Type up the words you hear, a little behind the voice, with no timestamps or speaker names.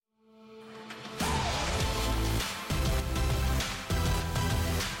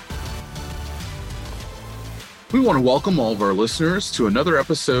We want to welcome all of our listeners to another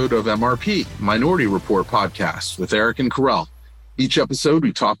episode of MRP, Minority Report Podcast with Eric and Carell. Each episode,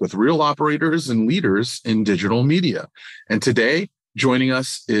 we talk with real operators and leaders in digital media. And today, joining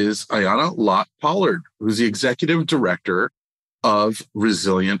us is Ayanna Lott-Pollard, who's the Executive Director of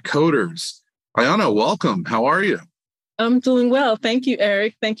Resilient Coders. Ayanna, welcome. How are you? I'm doing well. Thank you,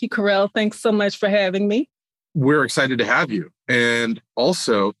 Eric. Thank you, Carell. Thanks so much for having me. We're excited to have you. And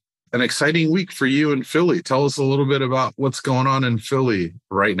also, an exciting week for you in Philly. Tell us a little bit about what's going on in Philly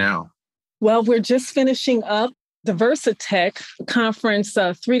right now. Well, we're just finishing up the VersaTech conference,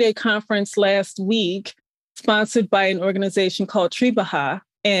 a 3-day conference last week, sponsored by an organization called Tribaha.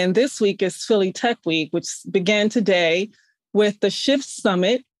 And this week is Philly Tech Week, which began today with the Shift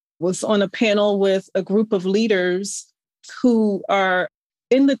Summit. Was on a panel with a group of leaders who are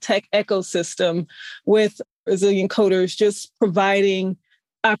in the tech ecosystem with Resilient Coders, just providing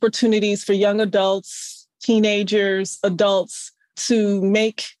opportunities for young adults, teenagers, adults to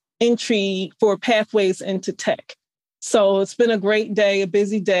make entry for pathways into tech. So it's been a great day, a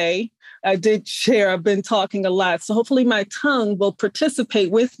busy day. I did share, I've been talking a lot. So hopefully my tongue will participate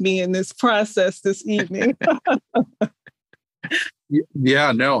with me in this process this evening.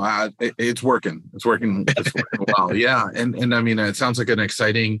 Yeah, no, it's working. It's working well. Yeah. And I mean, it sounds like an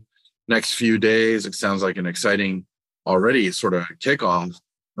exciting next few days. It sounds like an exciting already sort of kickoff.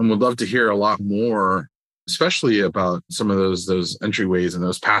 And would love to hear a lot more, especially about some of those entryways and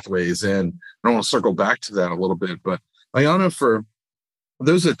those pathways. And I want to circle back to that a little bit. But Ayanna, for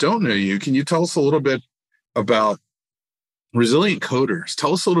those that don't know you, can you tell us a little bit about Resilient Coders?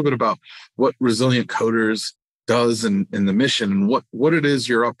 Tell us a little bit about what Resilient Coders does and the mission and what it is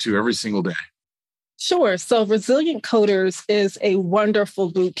you're up to every single day. Sure. So Resilient Coders is a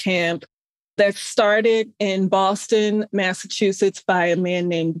wonderful boot camp that started in Boston, Massachusetts by a man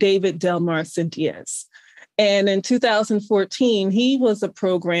named David Delmar Cintiez. And in 2014, he was a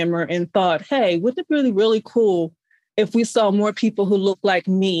programmer and thought, hey, wouldn't it be really cool if we saw more people who look like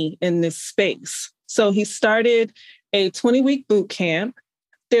me in this space? So he started a 20-week boot camp.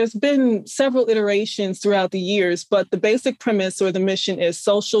 There's been several iterations throughout the years, but the basic premise or the mission is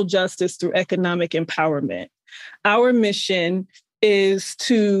social justice through economic empowerment. Our mission is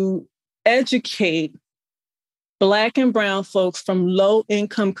to educate Black and Brown folks from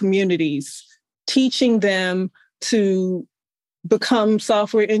low-income communities, teaching them to become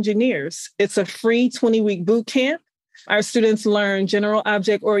software engineers. It's a free 20-week boot camp. Our students learn general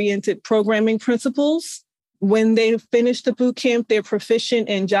object-oriented programming principles. When they finish the boot camp, they're proficient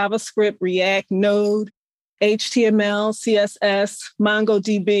in JavaScript, React, Node, HTML, CSS,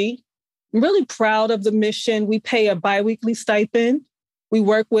 MongoDB. I'm really proud of the mission. We pay a biweekly stipend. We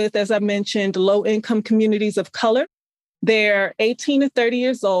work with, as I mentioned, low-income communities of color. They're 18 to 30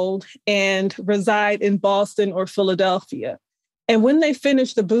 years old and reside in Boston or Philadelphia. And when they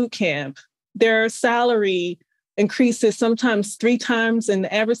finish the boot camp, their salary increases sometimes 3 times, and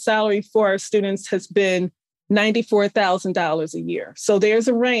the average salary for our students has been $94,000 a year. So there's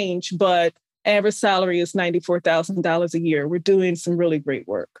a range, but average salary is $94,000 a year. We're doing some really great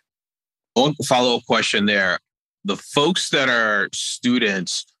work. One follow-up question there. The folks that are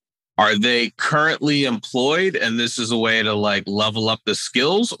students, are they currently employed and this is a way to level up the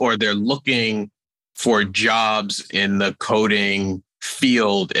skills, or they're looking for jobs in the coding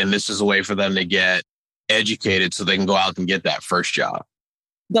field and this is a way for them to get educated so they can go out and get that first job?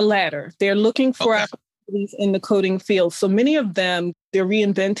 The latter. They're looking for opportunities in the coding field. So many of them, they're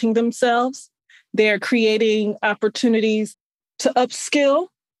reinventing themselves. They're creating opportunities to upskill,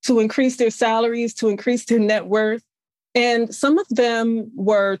 to increase their salaries, to increase their net worth. And some of them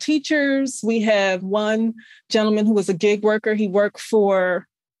were teachers. We have one gentleman who was a gig worker. He worked for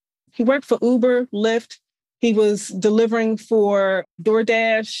Uber, Lyft. He was delivering for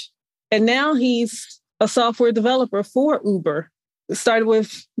DoorDash. And now he's a software developer for Uber. It started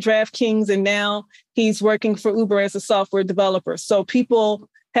with DraftKings, and now he's working for Uber as a software developer. So people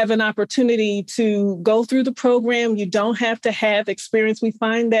have an opportunity to go through the program. You don't have to have experience. We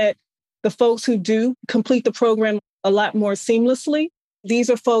find that the folks who do complete the program a lot more seamlessly, these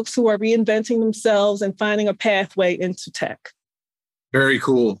are folks who are reinventing themselves and finding a pathway into tech. Very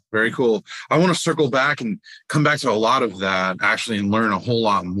cool. Very cool. I want to circle back and come back to a lot of that actually and learn a whole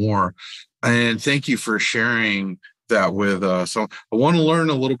lot more. And thank you for sharing that with us. So I want to learn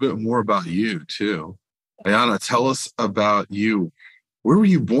a little bit more about you too. Ayanna, tell us about you. Where were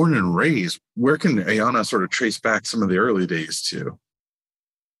you born and raised? Where can Ayanna sort of trace back some of the early days to?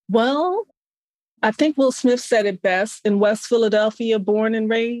 Well, I think Will Smith said it best, in West Philadelphia, born and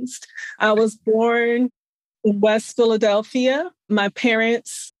raised. I was born in West Philadelphia. My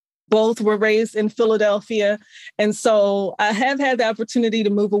parents Both were raised in Philadelphia. And so I have had the opportunity to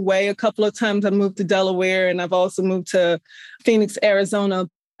move away a couple of times. I moved to Delaware, and I've also moved to Phoenix, Arizona.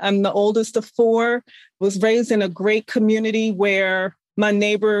 I'm the oldest of four, was raised in a great community where my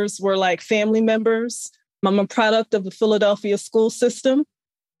neighbors were like family members. I'm a product of the Philadelphia school system.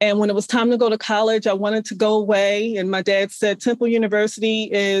 And when it was time to go to college, I wanted to go away. And my dad said, Temple University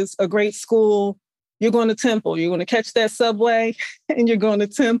is a great school. You're going to Temple. You're going to catch that subway and you're going to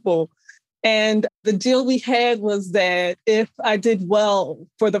Temple. And the deal we had was that if I did well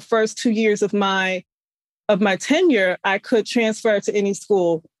for the first 2 years of my tenure, I could transfer to any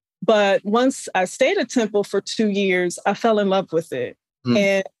school. But once I stayed at Temple for 2 years, I fell in love with it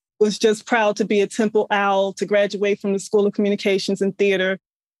and was just proud to be a Temple owl, to graduate from the School of Communications and Theater.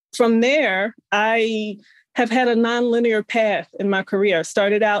 From there, I have had a nonlinear path in my career. I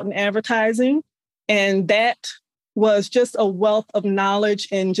started out in advertising, and that was just a wealth of knowledge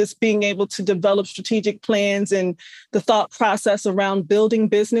and just being able to develop strategic plans and the thought process around building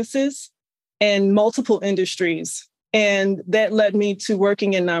businesses in multiple industries. And that led me to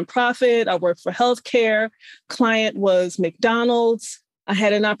working in nonprofit. I worked for healthcare. Client was McDonald's. I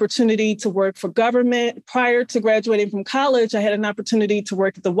had an opportunity to work for government. Prior to graduating from college, I had an opportunity to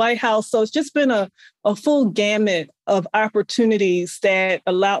work at the White House. So it's just been a full gamut of opportunities that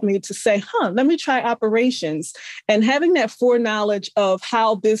allowed me to say, let me try operations. And having that foreknowledge of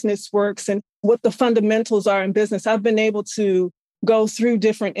how business works and what the fundamentals are in business, I've been able to go through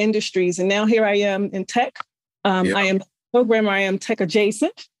different industries. And now here I am in tech. I am a programmer. I am tech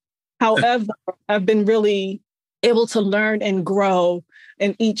adjacent. However, I've been really able to learn and grow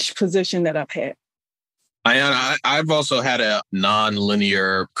in each position that I've had. Ayanna, I've also had a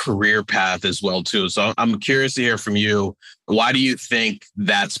non-linear career path as well, too. So I'm curious to hear from you. Why do you think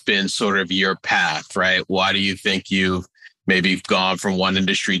that's been sort of your path, right? Why do you think you've maybe gone from one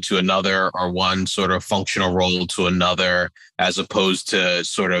industry to another or one sort of functional role to another, as opposed to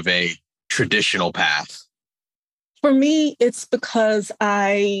sort of a traditional path? For me, it's because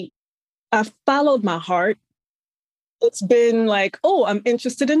I followed my heart. It's been like, oh, I'm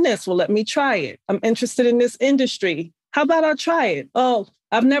interested in this. Well, let me try it. I'm interested in this industry. How about I try it? Oh,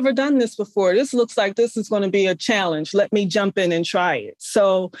 I've never done this before. This looks like this is going to be a challenge. Let me jump in and try it.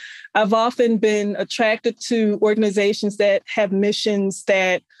 So I've often been attracted to organizations that have missions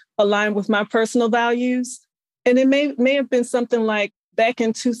that align with my personal values. And it may have been something like back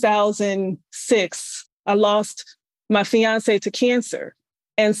in 2006, I lost my fiance to cancer.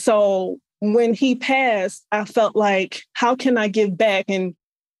 And so when he passed, I felt like, how can I give back? And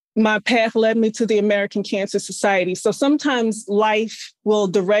my path led me to the American Cancer Society. So sometimes life will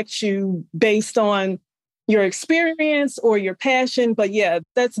direct you based on your experience or your passion. But yeah,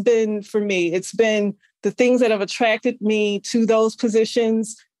 that's been for me. It's been the things that have attracted me to those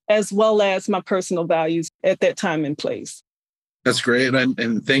positions, as well as my personal values at that time and place. That's great.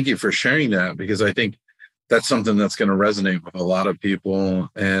 And thank you for sharing that, because I think that's something that's going to resonate with a lot of people.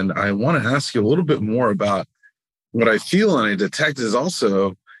 And I want to ask you a little bit more about what I feel and I detect is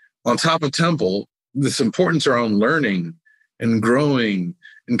also, on top of Temple, this importance around learning and growing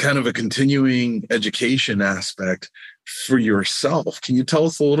and kind of a continuing education aspect for yourself. Can you tell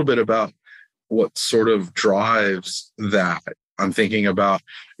us a little bit about what sort of drives that? I'm thinking about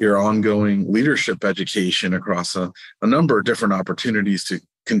your ongoing leadership education across a number of different opportunities to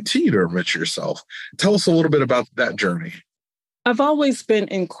continue to enrich yourself. Tell us a little bit about that journey. I've always been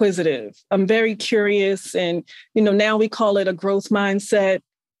inquisitive. I'm very curious. And, now we call it a growth mindset.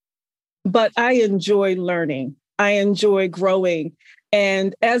 But I enjoy learning. I enjoy growing.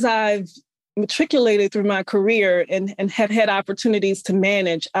 And as I've matriculated through my career and have had opportunities to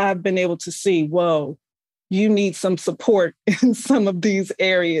manage, I've been able to see, whoa, you need some support in some of these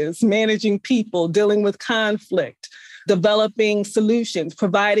areas, managing people, dealing with conflict, developing solutions,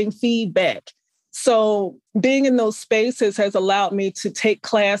 providing feedback. So being in those spaces has allowed me to take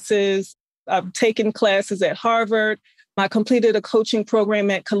classes. I've taken classes at Harvard. I completed a coaching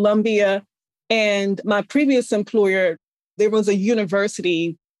program at Columbia. And my previous employer, there was a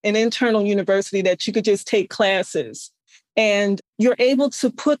university, an internal university that you could just take classes. And you're able to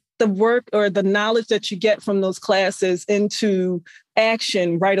put the work or the knowledge that you get from those classes into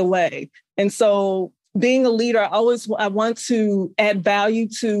action right away. And so being a leader, I want to add value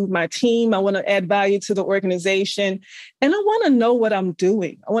to my team. I want to add value to the organization. And I want to know what I'm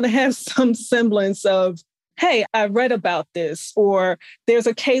doing. I want to have some semblance of, hey, I read about this, or there's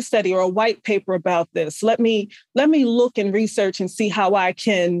a case study or a white paper about this. Let me look and research and see how I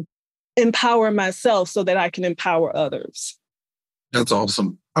can empower myself so that I can empower others. That's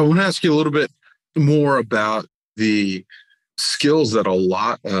awesome. I want to ask you a little bit more about the skills that a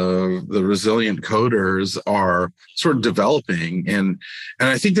lot of the resilient coders are sort of developing. And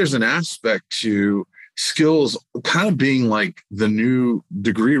I think there's an aspect to skills kind of being like the new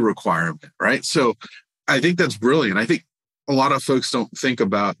degree requirement, right? So I think that's brilliant. I think a lot of folks don't think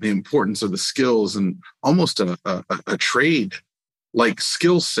about the importance of the skills and almost a trade like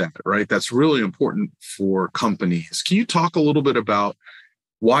skill set, right? That's really important for companies. Can you talk a little bit about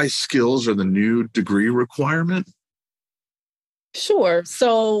why skills are the new degree requirement? Sure.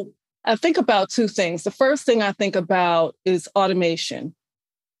 So I think about two things. The first thing I think about is automation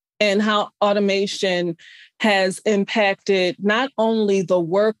and how automation has impacted not only the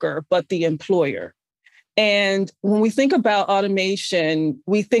worker, but the employer. And when we think about automation,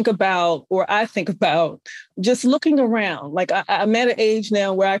 we think about, or I think about, just looking around. Like I'm at an age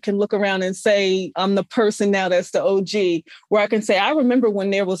now where I can look around and say, I'm the person now that's the OG, where I can say, I remember when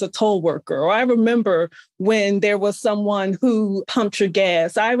there was a toll worker, or I remember when there was someone who pumped your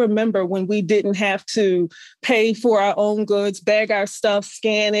gas. I remember when we didn't have to pay for our own goods, bag our stuff,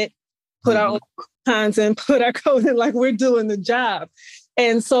 scan it, put our own coupons in, put our code in, like we're doing the job.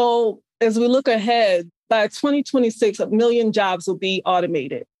 And so as we look ahead, by 2026, 1 million jobs will be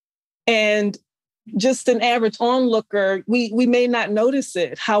automated. And just an average onlooker, we may not notice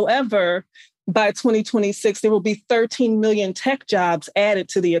it. However, by 2026, there will be 13 million tech jobs added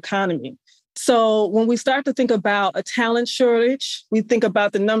to the economy. So when we start to think about a talent shortage, we think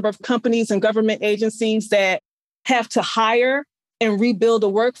about the number of companies and government agencies that have to hire and rebuild a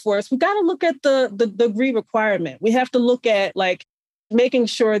workforce. We got to look at the degree requirement. We have to look at like making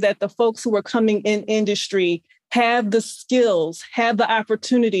sure that the folks who are coming in industry have the skills, have the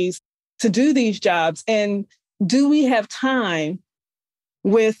opportunities to do these jobs. And do we have time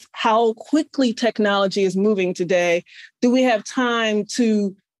with how quickly technology is moving today? Do we have time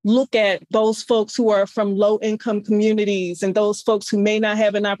to look at those folks who are from low-income communities and those folks who may not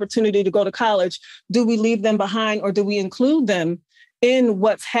have an opportunity to go to college? Do we leave them behind, or do we include them in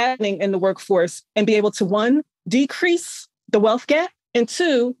what's happening in the workforce and be able to, one, decrease the wealth gap, and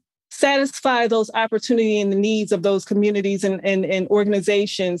two, satisfy those opportunities and the needs of those communities and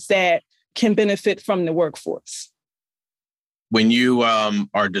organizations that can benefit from the workforce? When you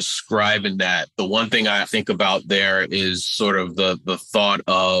are describing that, the one thing I think about there is sort of the thought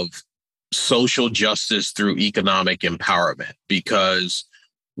of social justice through economic empowerment, because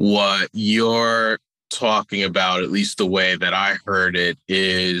what you're talking about, at least the way that I heard it,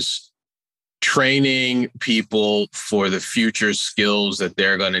 is training people for the future skills that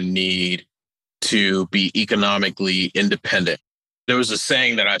they're going to need to be economically independent. There was a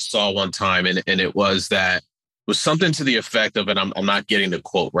saying that I saw one time, and it was that was something to the effect of, and I'm not getting the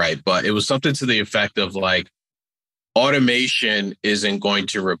quote right, but it was something to the effect of like, automation isn't going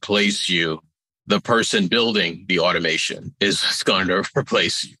to replace you. The person building the automation is going to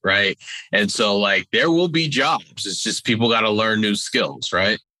replace you, right? And so like there will be jobs. It's just people got to learn new skills,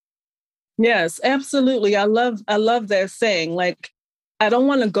 right? Yes, absolutely. I love that saying. Like, I don't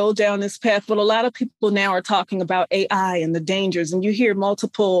want to go down this path, but a lot of people now are talking about AI and the dangers, and you hear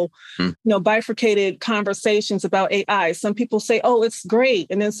multiple, bifurcated conversations about AI. Some people say, "Oh, it's great,"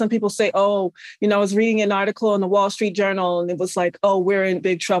 and then some people say, "Oh, I was reading an article in the Wall Street Journal, and it was like, oh, we're in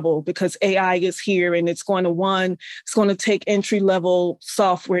big trouble because AI is here, and it's going to take entry-level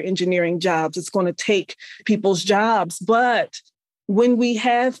software engineering jobs. It's going to take people's jobs." But when we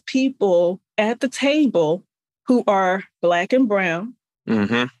have people at the table who are Black and brown,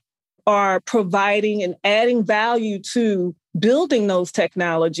 are providing and adding value to building those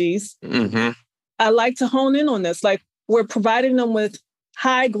technologies, I like to hone in on this. Like, we're providing them with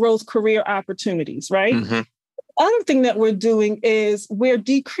high growth career opportunities, right? The other thing that we're doing is we're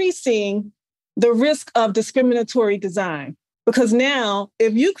decreasing the risk of discriminatory design. Because now,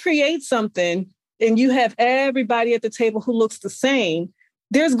 if you create something and you have everybody at the table who looks the same,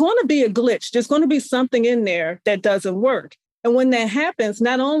 there's going to be a glitch. There's going to be something in there that doesn't work. And when that happens,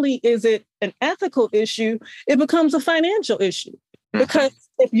 not only is it an ethical issue, it becomes a financial issue. Because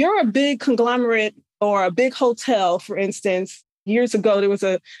if you're a big conglomerate or a big hotel, for instance, years ago, there was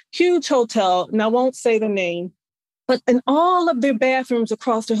a huge hotel, and I won't say the name, but in all of their bathrooms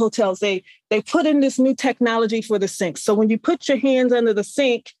across the hotels, they put in this new technology for the sink. So when you put your hands under the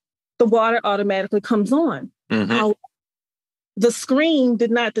sink, the water automatically comes on. Now, the screen did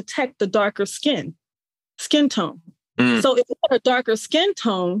not detect the darker skin tone. So if you had a darker skin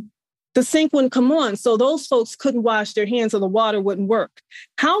tone, the sink wouldn't come on. So those folks couldn't wash their hands or the water wouldn't work.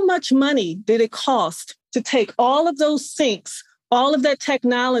 How much money did it cost to take all of those sinks, all of that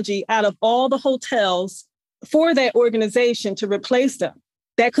technology out of all the hotels for that organization to replace them?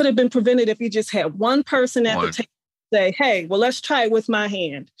 That could have been prevented if you just had one person at the table say, hey, well, let's try it with my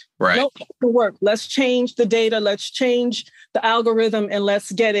hand. Right. Nope, it doesn't work. Let's change the data. Let's change the algorithm and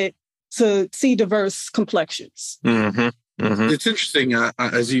let's get it to see diverse complexions. Mm-hmm. Mm-hmm. It's interesting.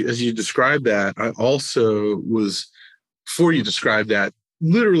 As you described that, I also was, before you described that,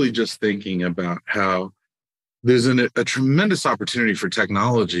 literally just thinking about how there's a tremendous opportunity for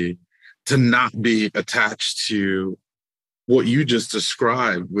technology to not be attached to what you just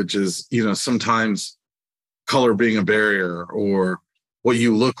described, which is, sometimes color being a barrier, or what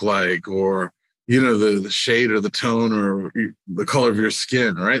you look like, or, the shade or the tone or the color of your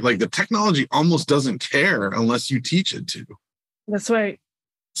skin, right? Like the technology almost doesn't care unless you teach it to. That's right.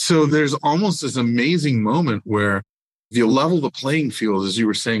 So there's almost this amazing moment where if you level the playing field, as you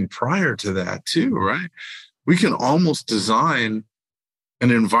were saying prior to that too, right? We can almost design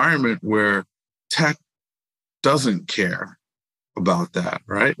an environment where tech doesn't care about that,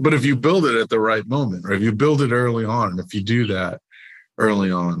 right? But if you build it at the right moment, or if you build it early on, if you do that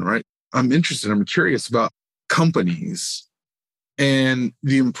early on, right? I'm curious about companies and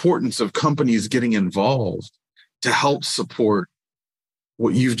the importance of companies getting involved to help support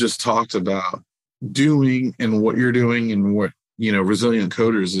what you've just talked about doing, and what you're doing, and what, Resilient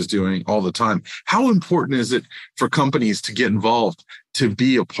Coders is doing all the time. How important is it for companies to get involved, to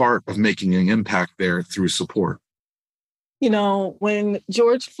be a part of making an impact there through support? When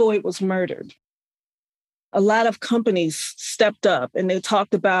George Floyd was murdered, a lot of companies stepped up and they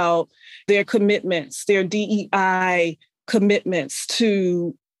talked about their commitments, their DEI commitments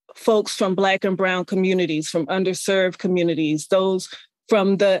to folks from Black and Brown communities, from underserved communities, those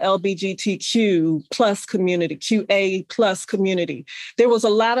from the LGBTQ plus community, QA plus community. There was a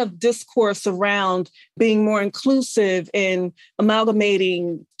lot of discourse around being more inclusive and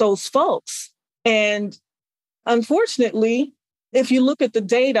amalgamating those folks. And unfortunately, if you look at the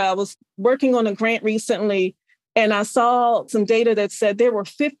data, I was working on a grant recently, and I saw some data that said there were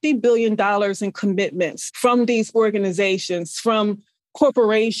 $50 billion in commitments from these organizations, from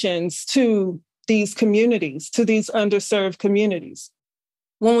corporations to these communities, to these underserved communities.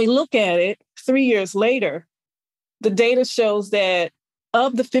 When we look at it 3 years later, the data shows that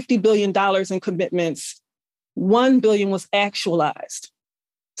of the $50 billion in commitments, $1 billion was actualized.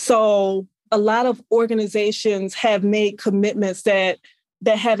 So a lot of organizations have made commitments that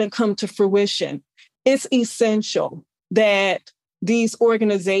haven't come to fruition. It's essential that these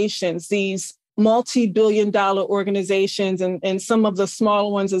organizations, these multi-billion-dollar organizations, and some of the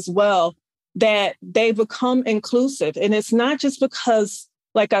smaller ones as well, that they become inclusive. And it's not just because,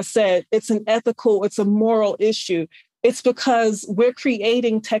 like I said, it's a moral issue. It's because we're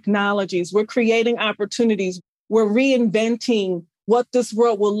creating technologies, we're creating opportunities, we're reinventing what this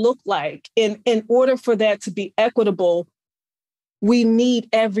world will look like. In order for that to be equitable, we need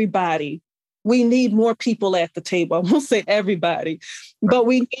everybody. We need more people at the table. I won't say everybody, but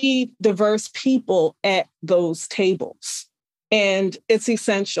we need diverse people at those tables. And it's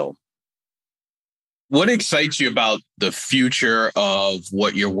essential. What excites you about the future of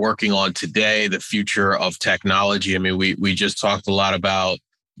what you're working on today, the future of technology? I mean, we just talked a lot about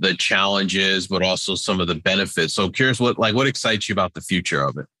the challenges, but also some of the benefits. So I'm curious, what excites you about the future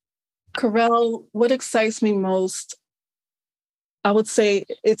of it? Corel, what excites me most, I would say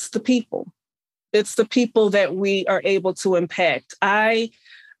it's the people. It's the people that we are able to impact. I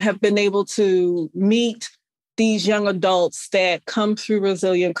have been able to meet these young adults that come through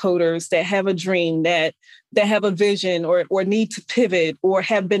Resilient Coders, that have a dream, that have a vision, or need to pivot, or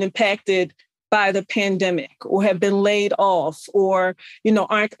have been impacted by the pandemic, or have been laid off, or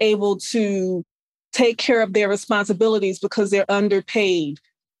aren't able to take care of their responsibilities because they're underpaid.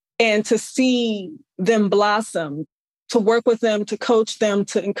 And to see them blossom, to work with them, to coach them,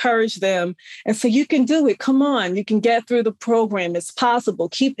 to encourage them, and say, you can do it. Come on, you can get through the program. It's possible.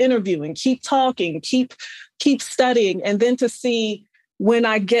 Keep interviewing, keep talking, keep studying. And then to see when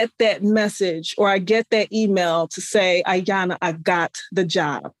I get that message or I get that email to say, Ayanna, I got the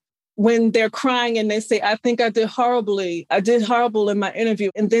job. When they're crying and they say, I think I did horribly. I did horrible in my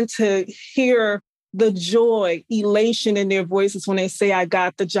interview. And then to hear the joy, elation in their voices when they say, I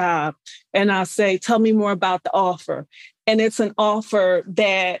got the job. And I say, tell me more about the offer. And it's an offer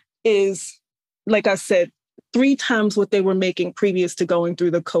that is, like I said, 3 times what they were making previous to going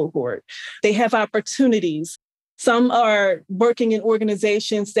through the cohort. They have opportunities. Some are working in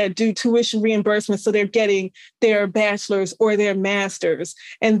organizations that do tuition reimbursement, so they're getting their bachelor's or their master's.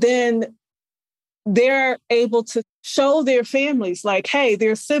 And then they're able to show their families, like, hey,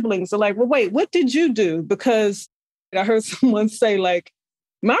 their siblings are like, well, wait, what did you do? Because I heard someone say, like,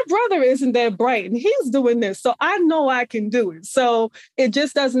 my brother isn't that bright and he's doing this, so I know I can do it. So it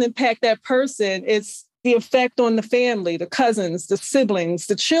just doesn't impact that person. It's the effect on the family, the cousins, the siblings,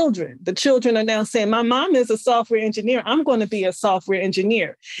 the children. The children are now saying, my mom is a software engineer. I'm going to be a software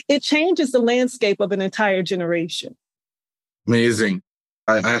engineer. It changes the landscape of an entire generation. Amazing.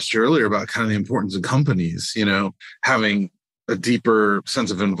 I asked you earlier about kind of the importance of companies, having a deeper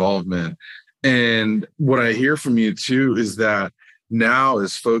sense of involvement. And what I hear from you too is that now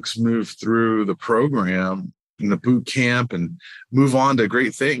as folks move through the program in the boot camp and move on to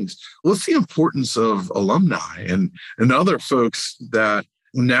great things, what's the importance of alumni and other folks that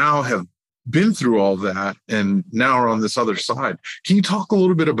now have been through all that and now are on this other side? Can you talk a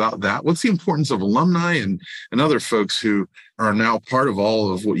little bit about that? What's the importance of alumni and other folks who are now part of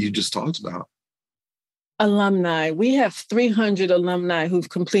all of what you just talked about? Alumni. We have 300 alumni who've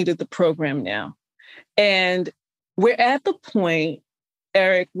completed the program now. And we're at the point,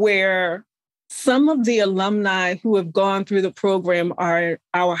 Eric, where some of the alumni who have gone through the program are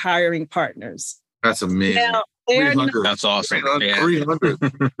our hiring partners. That's amazing. Now, that's awesome. 300.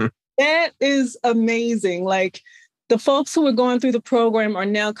 That is amazing. Like, the folks who are going through the program are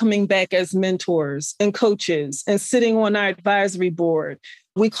now coming back as mentors and coaches and sitting on our advisory board.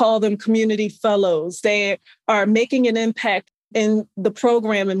 We call them community fellows. They are making an impact in the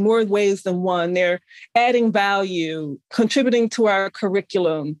program in more ways than one. They're adding value, contributing to our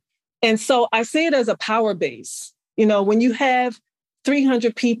curriculum. And so I see it as a power base. When you have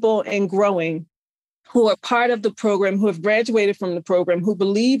 300 people and growing who are part of the program, who have graduated from the program, who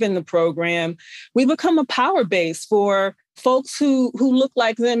believe in the program, we become a power base for folks who look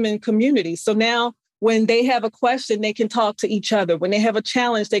like them in community. So now when they have a question, they can talk to each other. When they have a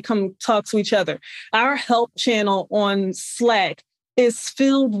challenge, they come talk to each other. Our help channel on Slack is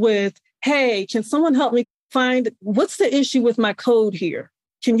filled with, hey, can someone help me find what's the issue with my code here?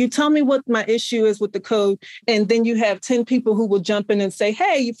 Can you tell me what my issue is with the code? And then you have 10 people who will jump in and say,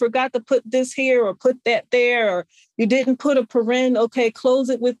 hey, you forgot to put this here or put that there, or you didn't put a paren. Okay, close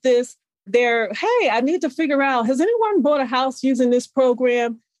it with this. Hey, I need to figure out, has anyone bought a house using this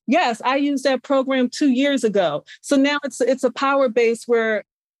program? Yes, I used that program 2 years ago. So now it's a power base where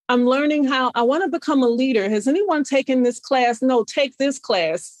I'm learning how I want to become a leader. Has anyone taken this class? No, take this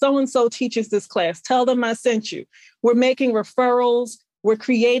class. So-and-so teaches this class. Tell them I sent you. We're making referrals. We're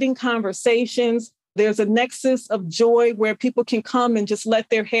creating conversations. There's a nexus of joy where people can come and just let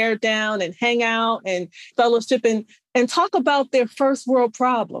their hair down and hang out and fellowship and talk about their first world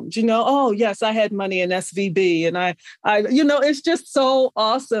problems. Oh, yes, I had money in SVB. And it's just so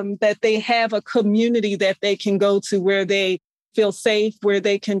awesome that they have a community that they can go to where they feel safe, where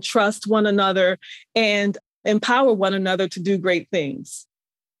they can trust one another and empower one another to do great things.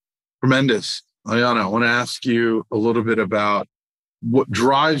 Tremendous. Ayanna, I want to ask you a little bit about what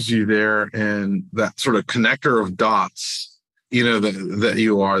drives you there and that sort of connector of dots, that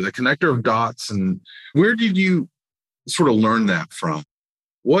you are, the connector of dots. And where did you sort of learn that from?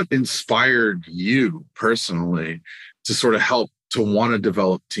 What inspired you personally to sort of help to want to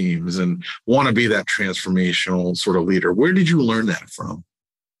develop teams and want to be that transformational sort of leader? Where did you learn that from?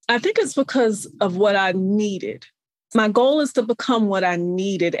 I think it's because of what I needed. My goal is to become what I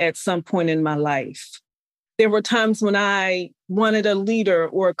needed at some point in my life. There were times when I wanted a leader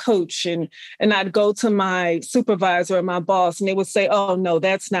or a coach and I'd go to my supervisor or my boss and they would say, oh, no,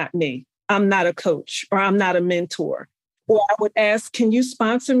 that's not me. I'm not a coach or I'm not a mentor. Or I would ask, can you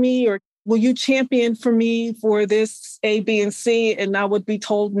sponsor me or will you champion for me for this A, B, and C? And I would be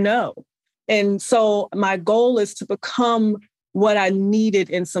told no. And so my goal is to become what I needed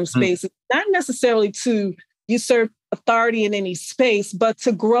in some spaces, not necessarily to usurp authority in any space, but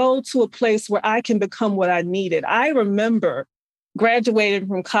to grow to a place where I can become what I needed. I remember graduating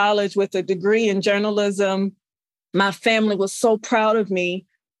from college with a degree in journalism. My family was so proud of me.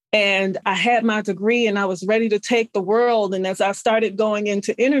 And I had my degree and I was ready to take the world. And as I started going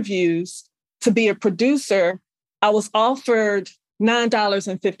into interviews to be a producer, I was offered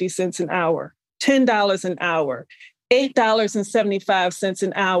 $9.50 an hour, $10 an hour, $8.75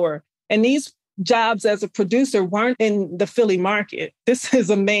 an hour. And these jobs as a producer weren't in the Philly market. This is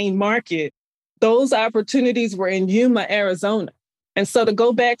a main market. Those opportunities were in Yuma, Arizona. And so to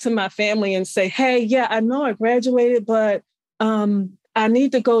go back to my family and say, hey, yeah, I know I graduated, but I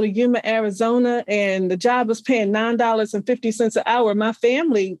need to go to Yuma, Arizona, and the job is paying $9.50 an hour. My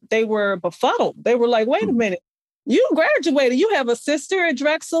family, they were befuddled. They were like, wait a minute, you graduated. You have a sister at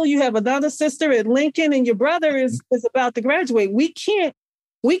Drexel, you have another sister at Lincoln, and your brother is about to graduate. We can't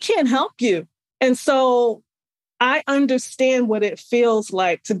help you. And so I understand what it feels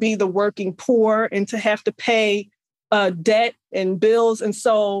like to be the working poor and to have to pay debt and bills. And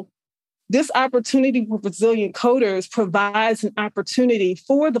so this opportunity with Resilient Coders provides an opportunity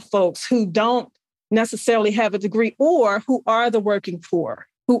for the folks who don't necessarily have a degree, or who are the working poor,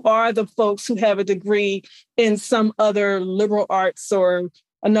 who are the folks who have a degree in some other liberal arts or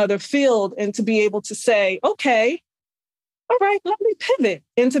another field, and to be able to say, okay, all right, let me pivot,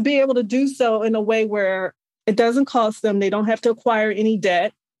 and to be able to do so in a way where it doesn't cost them, they don't have to acquire any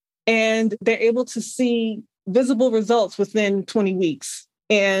debt, and they're able to see visible results within 20 weeks.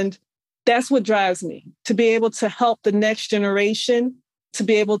 And that's what drives me, to be able to help the next generation, to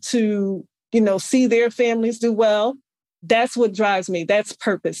be able to, see their families do well. That's what drives me. That's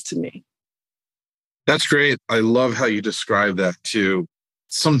purpose to me. That's great. I love how you describe that too.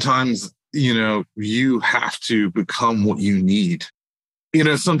 Sometimes, you have to become what you need.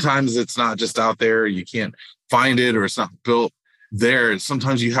 Sometimes it's not just out there. You can't find it, or it's not built there.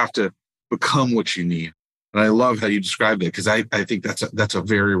 Sometimes you have to become what you need. And I love how you describe it, because I think that's a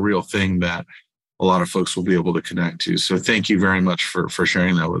very real thing that a lot of folks will be able to connect to. So thank you very much for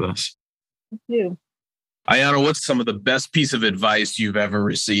sharing that with us. Thank you. Ayanna, what's some of the best piece of advice you've ever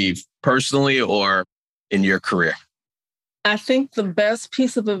received personally or in your career? I think the best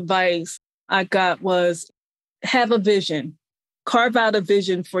piece of advice I got was have a vision, carve out a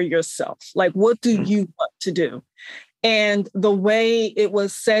vision for yourself. Like, what do you want to do? And the way it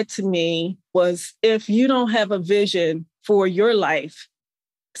was said to me was, if you don't have a vision for your life,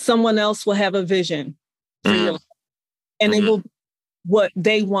 someone else will have a vision for your life. And it will be what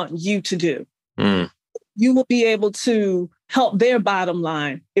they want you to do. You will be able to help their bottom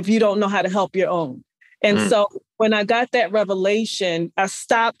line if you don't know how to help your own. And so when I got that revelation, I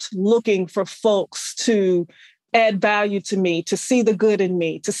stopped looking for folks to add value to me, to see the good in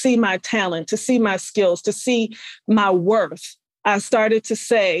me, to see my talent, to see my skills, to see my worth. I started to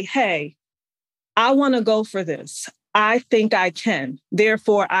say, hey, I want to go for this. I think I can.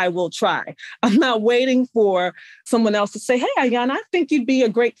 Therefore, I will try. I'm not waiting for someone else to say, hey, Ayanna, I think you'd be a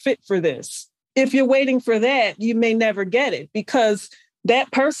great fit for this. If you're waiting for that, you may never get it, because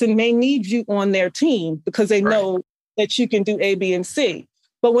that person may need you on their team because they know that you can do A, B, and C.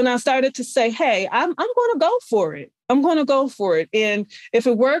 But when I started to say, hey, I'm going to go for it. I'm going to go for it. And if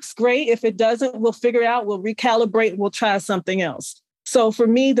it works, great. If it doesn't, we'll figure it out. We'll recalibrate. We'll try something else. So for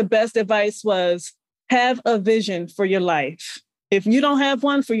me, the best advice was have a vision for your life. If you don't have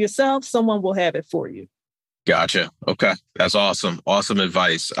one for yourself, someone will have it for you. Gotcha. Okay. That's awesome. Awesome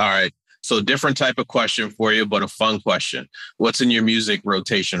advice. All right. So different type of question for you, but a fun question. What's in your music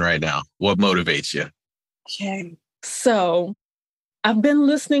rotation right now? What motivates you? Okay. So I've been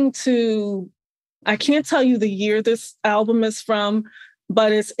listening to, I can't tell you the year this album is from,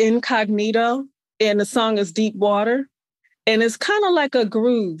 but it's Incognito, and the song is Deep Water. And it's kind of like a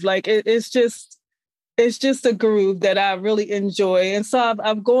groove. Like it's just a groove that I really enjoy. And so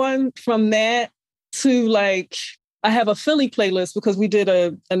I've gone from that to, like, I have a Philly playlist because we did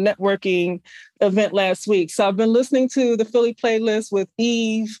a networking event last week. So I've been listening to the Philly playlist with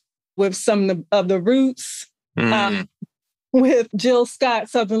Eve, with some of the Roots, with Jill Scott.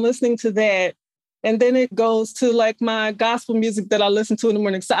 So I've been listening to that. And then it goes to, like, my gospel music that I listen to in the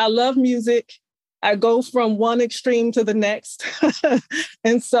morning. So I love music. I go from one extreme to the next.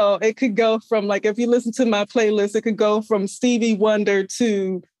 And so it could go from, like, if you listen to my playlist, it could go from Stevie Wonder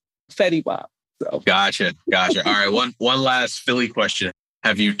to Fetty Wap. So. Gotcha. All right. One last Philly question.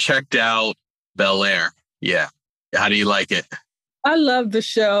 Have you checked out Bel Air? Yeah. How do you like it? I love the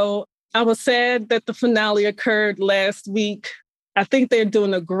show. I was sad that the finale occurred last week. I think they're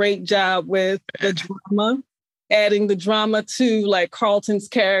doing a great job with the drama, adding the drama to, like, Carlton's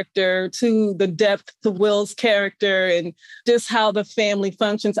character, to the depth to Will's character, and just how the family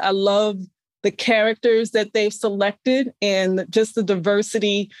functions. I love the characters that they've selected and just the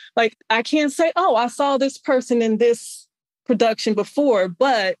diversity. Like, I can't say, oh, I saw this person in this production before,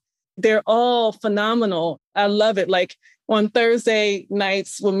 but they're all phenomenal. I love it. Like, on Thursday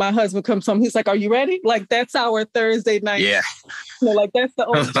nights when my husband comes home, he's like, are you ready? Like, that's our Thursday night. Yeah. Like, that's the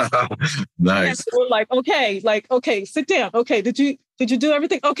only Nice. We're like, okay, sit down. Okay, did you do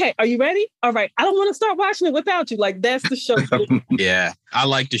everything? Okay, are you ready? All right. I don't want to start watching it without you. Like, that's the show. Yeah, I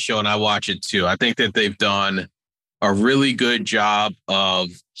like the show and I watch it too. I think that they've done a really good job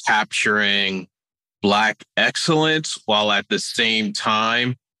of capturing Black excellence while at the same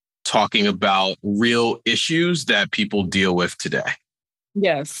time talking about real issues that people deal with today.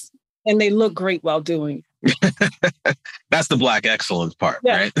 Yes. And they look great while doing it. That's the Black excellence part,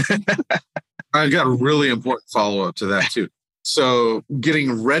 right? I got a really important follow-up to that too. So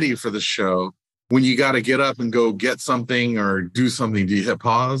getting ready for the show, when you got to get up and go get something or do something, do you hit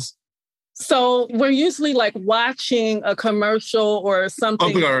pause? So we're usually like watching a commercial or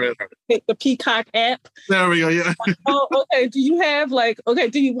something. The Peacock app. There we go. Yeah. Oh, okay. Do you have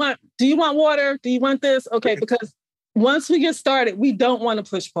do you want water? Do you want this? Okay, because once we get started, we don't want to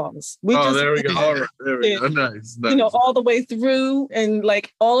push pause. There we go. All right. There we go. Nice. All the way through, and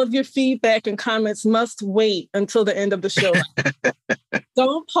like all of your feedback and comments must wait until the end of the show.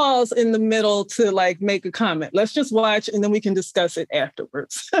 Don't pause in the middle to like make a comment. Let's just watch and then we can discuss it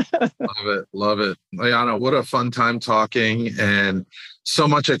afterwards. Love it. Ayanna, what a fun time talking, and so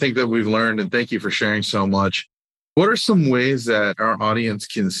much I think that we've learned, and thank you for sharing so much. What are some ways that our audience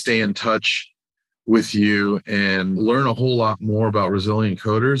can stay in touch with you and learn a whole lot more about Resilient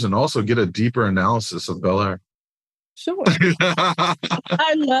Coders and also get a deeper analysis of Bel Air? Sure.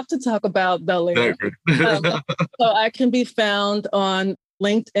 I love to talk about Bel Air. So I can be found on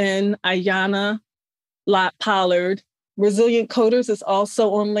LinkedIn, Ayanna Lott-Pollard. Resilient Coders is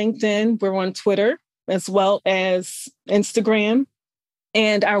also on LinkedIn. We're on Twitter as well as Instagram.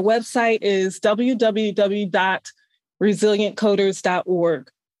 And our website is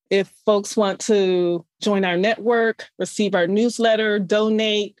www.resilientcoders.org. If folks want to join our network, receive our newsletter,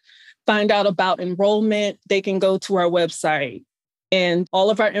 donate, find out about enrollment, they can go to our website. And all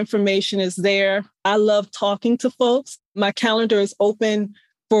of our information is there. I love talking to folks. My calendar is open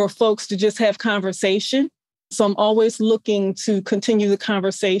for folks to just have conversation. So I'm always looking to continue the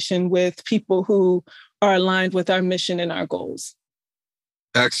conversation with people who are aligned with our mission and our goals.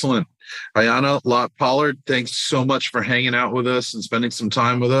 Excellent. Ayanna Lott-Pollard, thanks so much for hanging out with us and spending some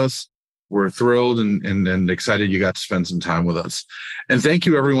time with us. We're thrilled and excited you got to spend some time with us. And thank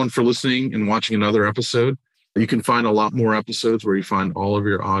you, everyone, for listening and watching another episode. You can find a lot more episodes where you find all of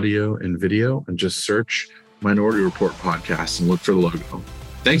your audio and video, and just search Minority Report Podcast and look for the logo.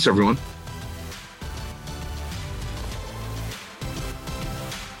 Thanks, everyone.